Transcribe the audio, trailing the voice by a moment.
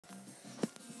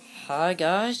Hi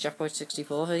guys,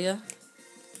 Jackboy64 here.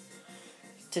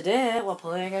 Today we're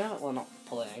playing another, well not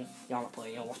playing, you're not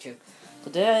playing, you're watching.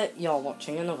 Today you're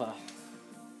watching another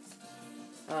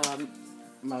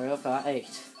Mario Kart 8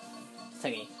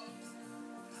 thingy.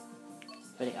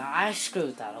 But I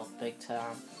screwed that up big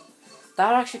time.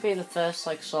 That would actually be the first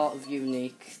sort of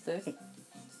unique thing.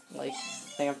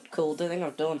 Cool thing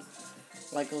I've done.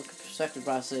 Like look at perspective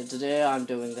by saying today I'm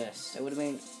doing this. It would have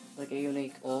been like a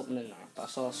unique opening now, but I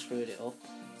sort of screwed it up.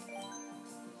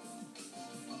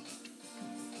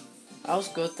 That was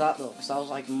good that though, because that was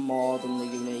like more than the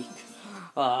unique.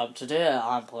 Today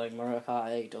I'm playing Mario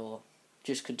Kart 8 or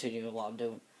just continuing what I'm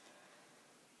doing.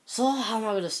 So how am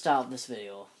I going to start this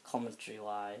video, commentary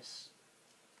wise?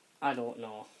 I don't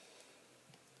know.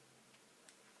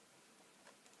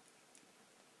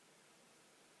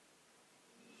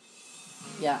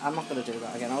 Yeah, I'm not going to do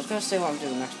that again. I was going to say what I'm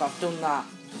doing next, but I've done that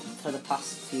for the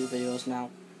past few videos now.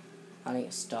 I need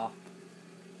to stop.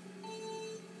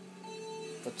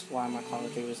 That's why my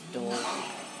commentary was dull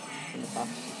in the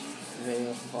past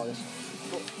videos before this.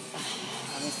 But,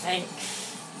 let me think.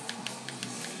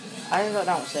 I haven't got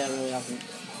down to say I really haven't.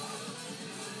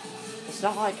 It's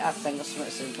not like I think of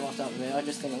something simple off that video, I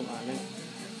just think I'm learning.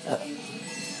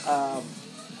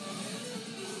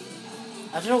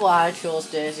 I don't know why I chose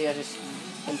Daisy, I just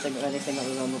didn't think of anything that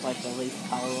resembled like the Leaf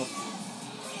power up.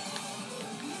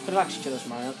 Could have actually chose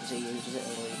Mario because he uses it in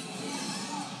the Leaf.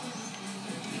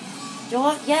 You know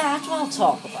what? Yeah, that's what I'll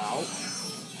talk about.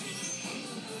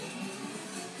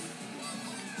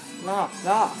 No,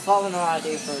 I thought of an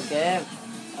idea for a game.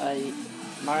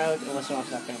 Mario, unless you want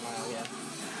to talk about Mario, yeah.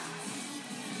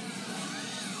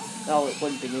 No, it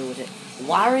wouldn't be new, would it?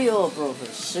 Wario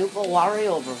Brothers, Super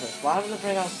Wario Brothers. Why would they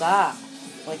bring out that?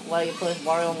 Like where you play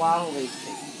Wario and Waluigi.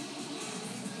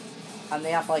 And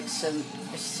they have like some.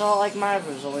 It's sort of like Mario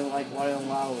Bros. Only like Wario and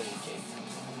Waluigi.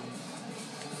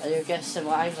 And you get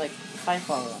similar items like Fight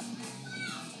for that.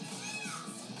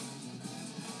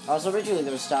 I was originally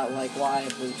going to start like why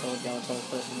Blue Toad, Yellow Toad,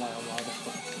 first and Wario and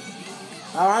Waluigi.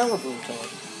 Now I love Blue Toad.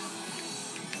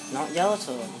 Not Yellow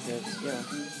Toad, because, you know.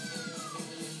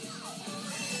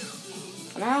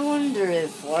 And I wonder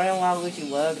if Wario and Waluigi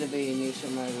were going to be in New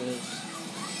Super Mario Bros.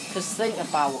 Because think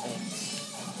about it.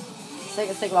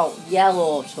 Think about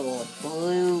Yellow Toad,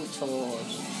 Blue Toad.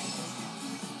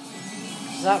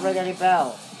 Does that ring any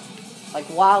bell? Like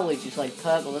Waluigi's like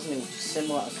purple, isn't it? Which is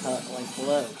similar to like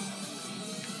blue.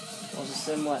 Or is it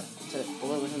similar to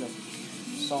blue, isn't it?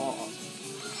 Sort of.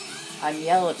 And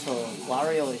Yellow Toad,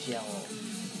 Wario is yellow.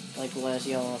 Like where's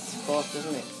yellow? It's close,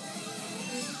 isn't it?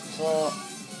 So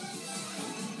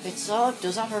it sort of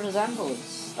does have a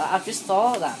resemblance. I've just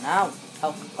thought of that now.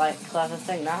 How clever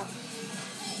thing that.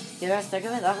 You never think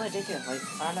of it that way, did you? Like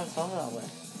I never thought of it that way.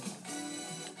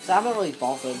 So I'm not really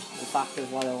bothered with the fact of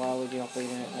Wario Waluigi not being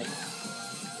in it. Like,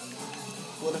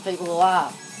 what the people who are,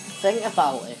 think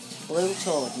about it. Blue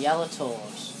Toad, Yellow Toad.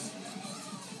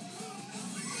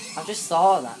 I've just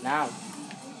thought of that now.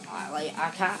 I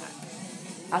can't.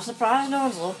 I'm surprised no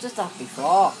one's looked at that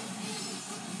before.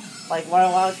 Like,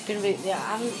 Wario Waluigi can be. Yeah,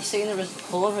 I haven't seen the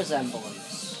colour resemblance.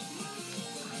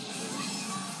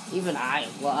 Even I'm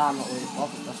not really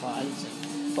bothered. That's why I didn't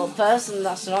see. But a person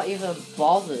that's not even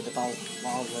bothered about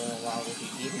Waluigi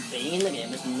even being in the game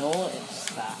has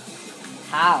noticed that.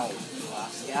 How?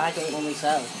 I don't know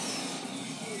myself.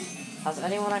 Has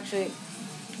anyone actually?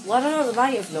 Well, I don't know. They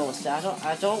might have noticed it.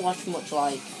 I don't watch much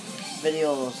like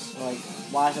videos like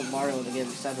why isn't Mario in the game,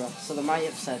 etc. So they might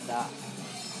have said that,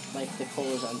 like the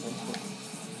colours and things.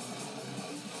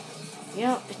 You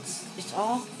know, it's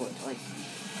awkward. Like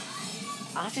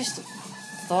I just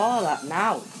thought of that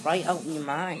now, right out in your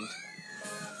mind,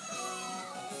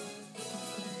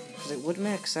 because it would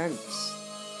make sense.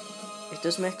 It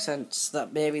does make sense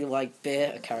that maybe like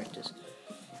beta characters.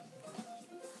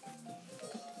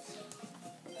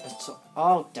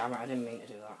 Oh damn it! I didn't mean to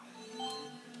do that.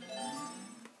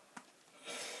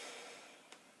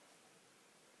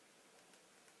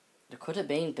 There could have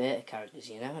been beta characters.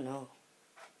 You never know.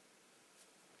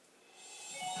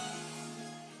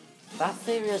 That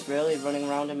theory is really running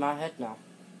around in my head now,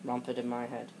 rampant in my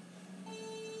head.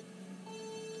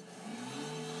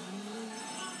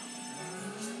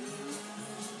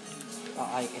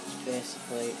 It's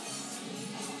basically.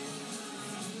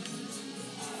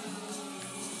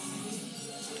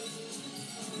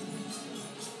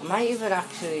 I might even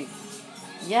actually.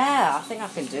 Yeah, I think I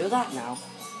can do that now.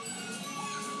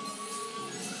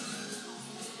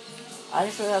 I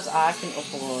just realised I can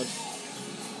upload.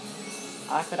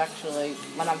 I could actually,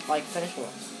 when I'm like finished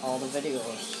with all the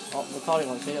videos, or recording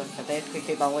all the videos, I basically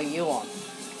keep my Wii U on.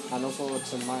 and upload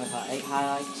some Mario Kart 8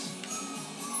 highlights.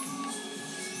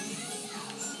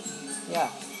 Yeah.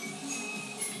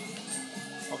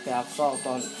 Okay, I've sort of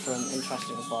gone from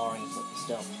interesting to boring, but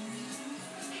still.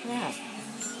 Yeah.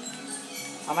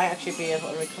 I might actually be able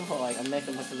to recover, like, I'm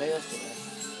making a bunch of videos today.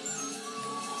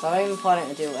 So I'm even planning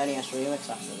to do NES Remix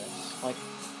after this. Like,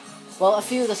 well, a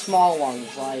few of the small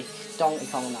ones, like Donkey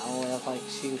Kong that only have, like,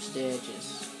 2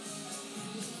 stages.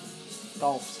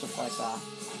 Golf, stuff like that.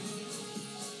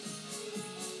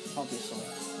 Obviously.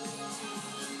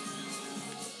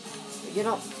 But you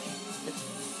know,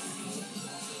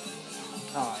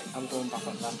 alright, I'm going back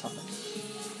on that topic.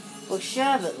 But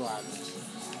Sherbet Land,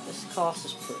 this course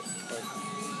is pretty big.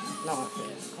 Not my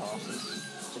favourite courses,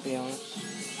 to be honest.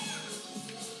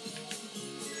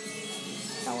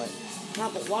 Now wait. No,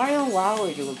 but Wario and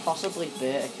Waluigi were possibly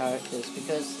better characters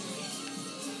because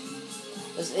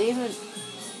there's even.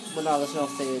 Well, no, there's no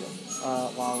theory that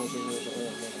Waluigi was originally a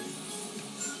game.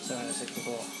 So,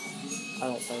 64. I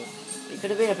don't think. He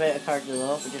could have been a better character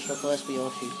though, but just replaced with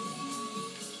Yoshi.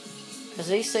 Because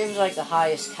he seems like the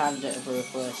highest candidate of a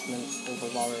replacement over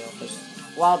Wario. Because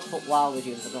wild to put Waluigi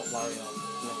in, but not Wario.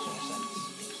 Makes no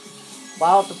sense.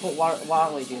 Wild to put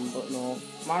Waluigi in, but no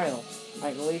Mario.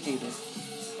 Like Luigi did.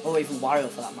 Or even Wario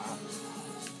for that matter.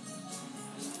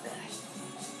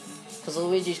 Because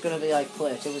Luigi's going to be like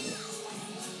player 2, isn't he?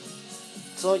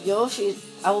 So Yoshi,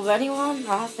 out of anyone,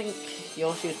 I think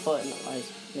Yoshi's put in like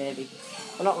maybe,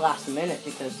 well not last minute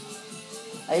because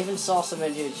I even saw some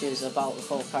images about the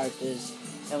full characters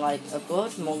in like a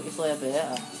good multiplayer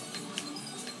beta.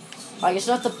 Like it's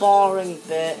not the boring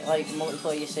bit like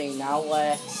multiplayer you're seeing now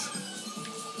where it's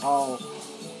well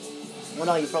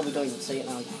no, you probably don't even see it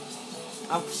now.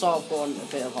 I'm sort of going a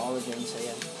bit of Origins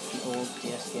here, an old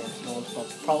DS games, no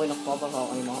one's probably not bothered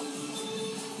about anymore.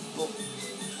 But,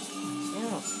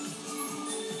 yeah.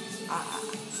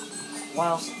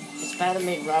 Whilst it's better than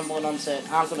me rambling on saying,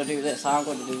 I'm going to do this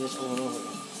over and over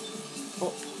again.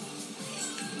 But,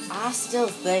 I still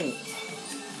think,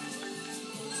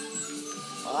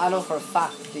 well, I know for a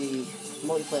fact the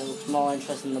multiplayer looks more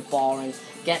interesting than the boring,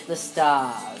 get the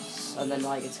stars, and then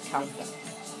like it's a countdown.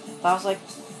 But I was like,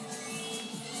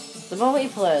 the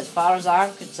multiplayer, as far as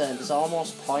I'm concerned, is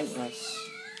almost pointless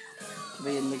to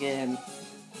be in the game.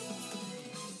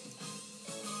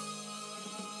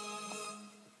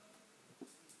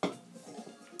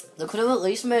 They could have at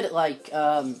least made it like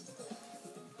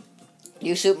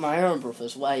New Super Mario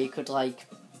Brothers, where you could like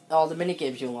all the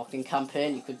minigames you unlock in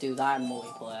campaign, you could do that in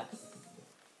multiplayer.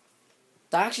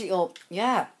 That actually,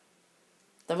 yeah,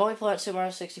 the multiplayer at Super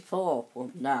Mario 64,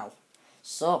 well, now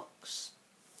sucks.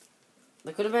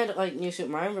 They could have made it like New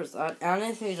Super Mario Bros. I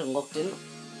didn't even looked into.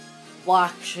 Well,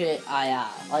 actually, I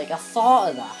have. Like, I thought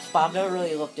of that, but I've never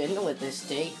really looked into it this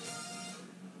deep.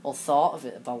 Or thought of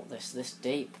it about this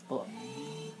deep. But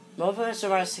Multiplayer Super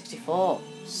Mario 64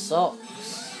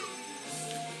 sucks.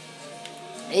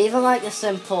 Even like the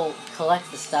simple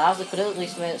collect the stars, they could have at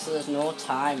least made it so there's no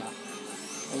timer.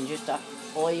 And you just have,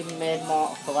 or even made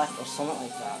more to collect or something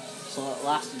like that. So it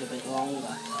lasted a bit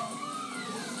longer.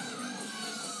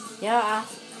 Yeah,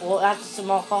 or add some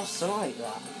more costs, something like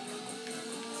that.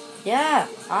 Yeah,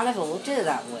 I never looked at it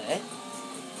that way.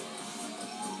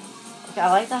 Okay, I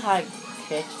like the high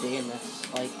HD in this,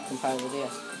 like, compared with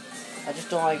this. I just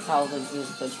don't like how the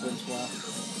musical instruments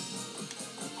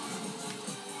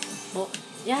work. But,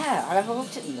 yeah, I never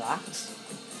looked at that.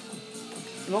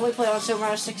 The multiplayer on Super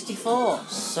Mario 64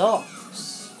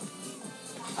 sucks.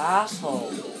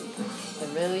 Asshole. It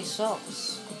really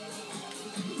sucks.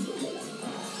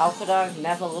 How could I have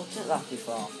never looked at that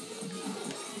before?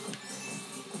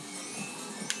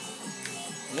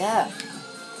 Yeah.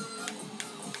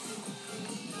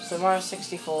 Super Mario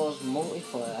 64's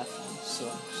multiplayer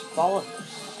sucks. Bollocks.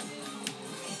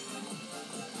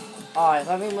 Alright,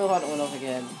 let me move on to another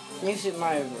game. New Super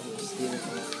Mario Bros. The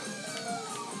original.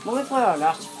 Multiplayer,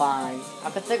 that's fine. I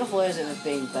could think of ways it would have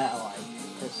been better, like,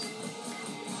 because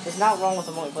there's not wrong with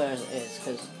the multiplayer as it is,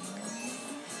 because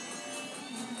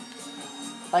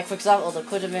like, for example, they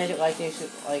could have made it like,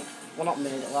 well, not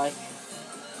made it like,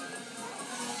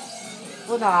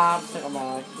 well, nah, I think I'm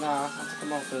alright, nah, I think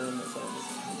I'm all doing it,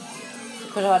 they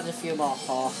could have added a few more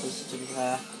horses, to be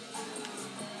fair.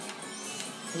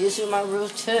 New Super Mario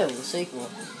Bros. 2, the sequel,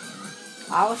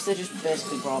 I wish they just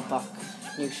basically brought back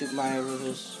New Super Mario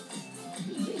Bros.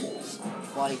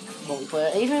 Like,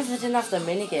 multiplayer, even if they didn't have the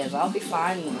minigames, I'll be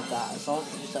fine with that, as long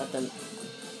as they just had them,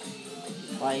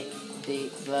 like, the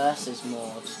versus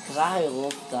mode, because I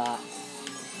love that.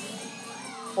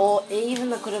 Or even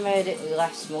they could have made it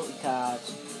less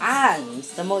multi-cards. And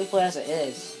the multiplayer as it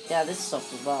is. Yeah, this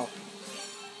sucks as well.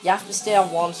 You have to stay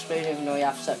on one screen even though you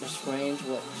have separate screens,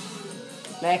 which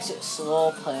makes it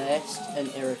slow-paced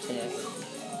and irritating.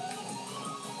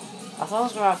 I thought I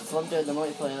was going to have fun doing the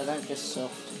multiplayer, but then it just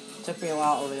sucked. It took me a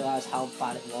while to realise how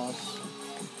bad it was.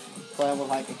 Playing with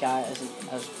like a guy that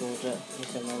isn't as good at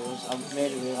hitting those, I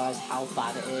made me realise how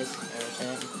bad it is,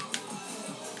 irritating.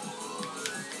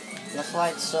 And that's why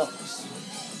it sucks.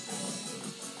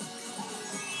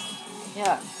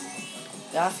 Yeah.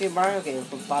 There are a few Mario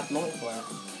games with bad multiplayer.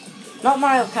 Not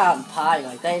Mario Kart and Party,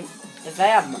 like if they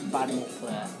have bad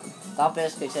multiplayer, that'll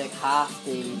basically take half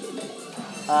the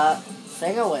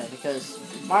thing away, because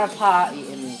Mario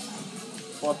Party in,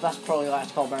 well, that's probably like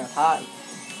to call Mario Party,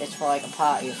 it's for like a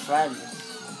party of friends.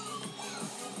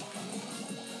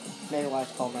 Maybe why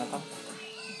it's called Mario Party.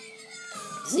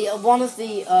 See, one of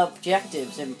the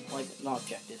objectives in, like, not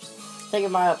objectives, the thing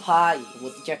in Mario Party,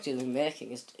 what the objective they're making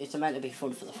is it's meant to be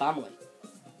fun for the family.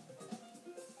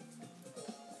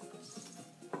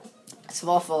 It's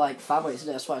more for like families, isn't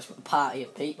it? That's why it's a party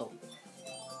of people.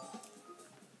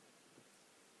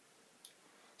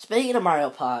 Speaking of Mario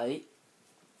Party,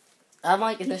 I'm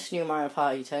liking this new Mario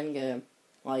Party 10 game.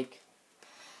 Like,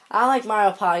 I like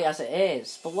Mario Party as it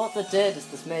is, but what they did is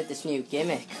they made this new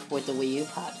gimmick with the Wii U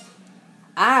pad.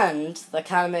 And that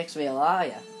kind of makes me a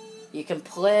liar. You can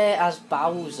play as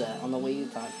Bowser on the Wii U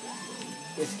pad.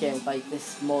 This game, like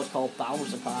this mode called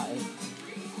Bowser Party.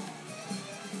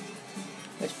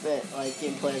 Which bit, like, you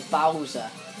can play as Bowser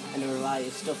and a variety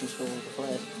of stuff in school you can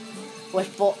play.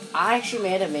 But I actually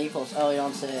made a Meeples early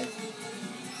on today,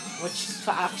 which is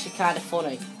actually kind of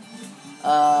funny.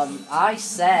 I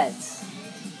said,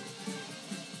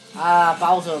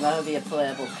 Bowser will never be a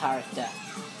playable character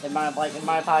in my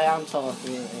Party Antor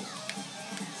community.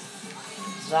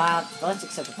 So let's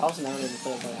accept the Bowser never be a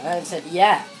playable character. And I said,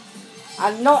 yeah.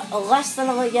 And not less than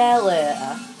a year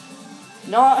later,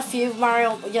 not a few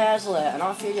Mario years later,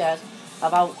 not a few years,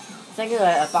 about thinking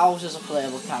later, Bowser's a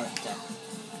playable character.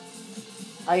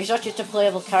 And he's not just a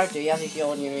playable character, he has his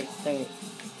own unique thing.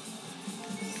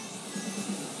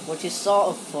 Which is sort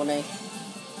of funny.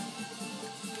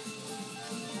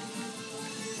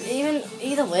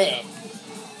 Either way,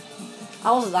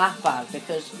 I wasn't that bad,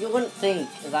 because you wouldn't think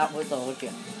that would though, would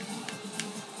you?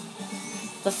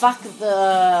 The fact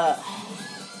that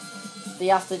they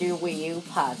have to do Wii U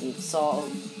pad and sort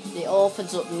of, it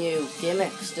opens up new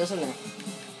gimmicks, doesn't it?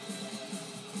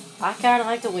 I kind of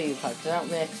like the Wii U pad because that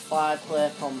makes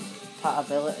 5-player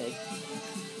compatibility.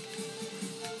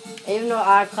 Even though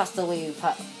I class the Wii U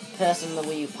pad, person in the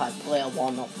Wii U pad player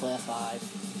 1, not player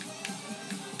 5.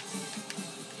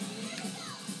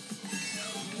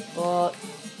 But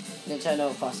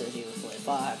Nintendo classes you as player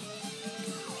 5.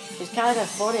 It's kind of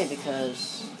funny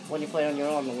because when you play on your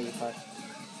own on the Wii U pad,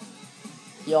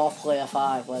 you're player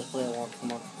 5, where's player 1?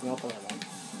 Come on, you're player 1.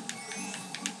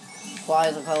 Why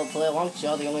is it called player 1? Because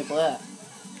you're the only player.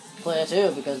 Player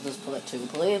 2, because there's player 2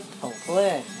 people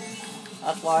playing.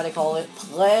 That's why they call it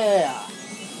player.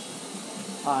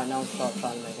 Alright, now I'm trying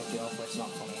to make a joke, but it's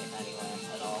not funny anyway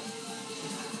at all.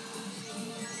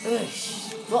 Ugh.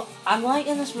 But I'm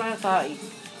liking this Mario Party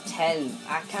 10.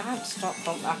 I can't stop.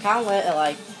 I can't wait till,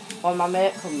 like, when my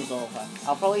mate comes over.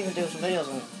 I'll probably even do some videos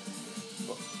on it.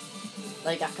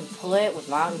 Like, I can play it with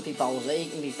Mark and be Bowser, he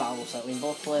can be Bowser, we can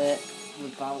both play it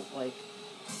without, like...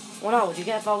 Well, no, would you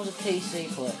get a Bowser PC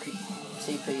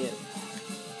CPU?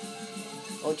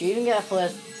 Or do you even get a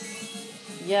play...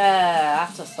 Yeah, I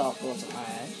have to stop those at my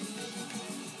age.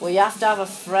 Well, you have to have a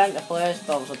friend to play this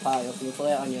Bowser Party, or can you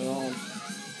play it on your own?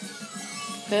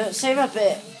 Because it seemed a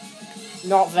bit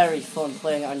not very fun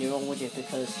playing it on your own, would you?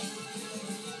 Because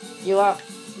you are...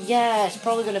 Yeah, it's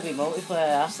probably going to be multiplayer,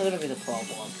 that's going to be the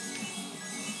problem.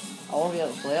 I won't be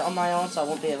able to play it on my own, so I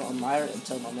won't be able to admire it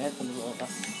until my mate comes over.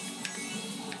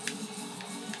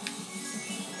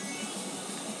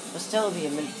 But still it'll be a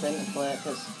mint thing to play it,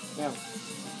 because, you know,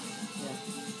 yeah.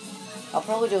 I'll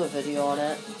probably do a video on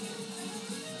it.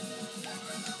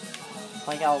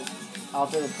 Like, I'll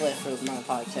do a playthrough of Mario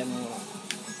Party 10 or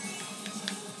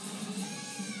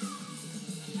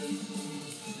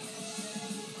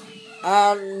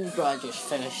and I just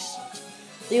finished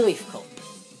the Leaf Cup.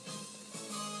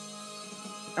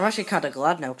 I'm actually kind of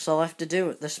glad now, because all I have to do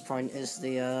at this point is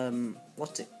the,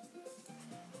 what's it?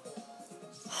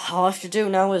 All I have to do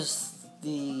now is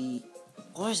the,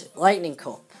 what is it? Lightning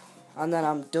Cup. And then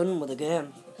I'm done with the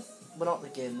game. Well, not the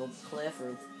game, the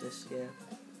playthrough this game.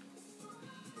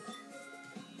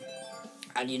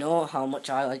 And you know how much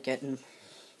I like getting,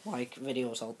 like,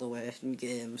 videos out the way in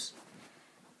games.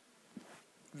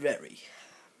 Very.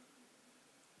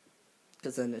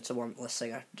 Because then it's a one less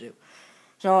thing I have to do.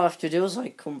 So all I have to do is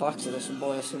like come back to this and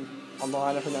buy some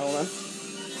online every now and then.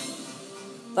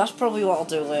 That's probably what I'll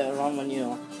do later on when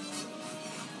you're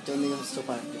doing the other stuff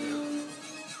I have to do.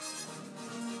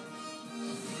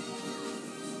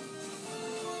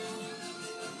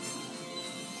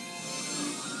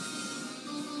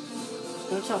 I'm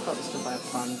going to talk about the stuff I have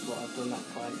planned, but I've done that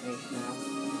plenty now.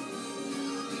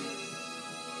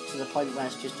 To the point where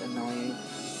it's just annoying.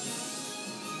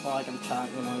 Like I'm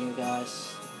trying to annoy you guys.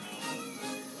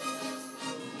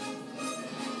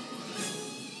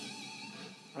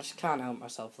 I just can't help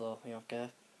myself though, okay?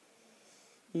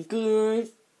 Okay.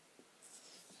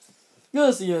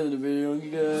 That's the end of the video,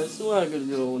 you guys. So I'm gonna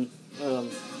go and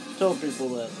tell people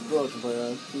that broken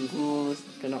player.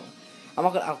 I'm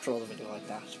not gonna outro the video like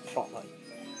that, properly.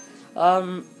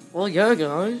 Well yeah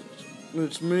guys,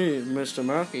 it's me, Mr.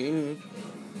 Mackie.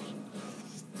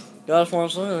 Guys wanna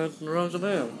say that, rings a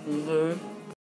bell, okay?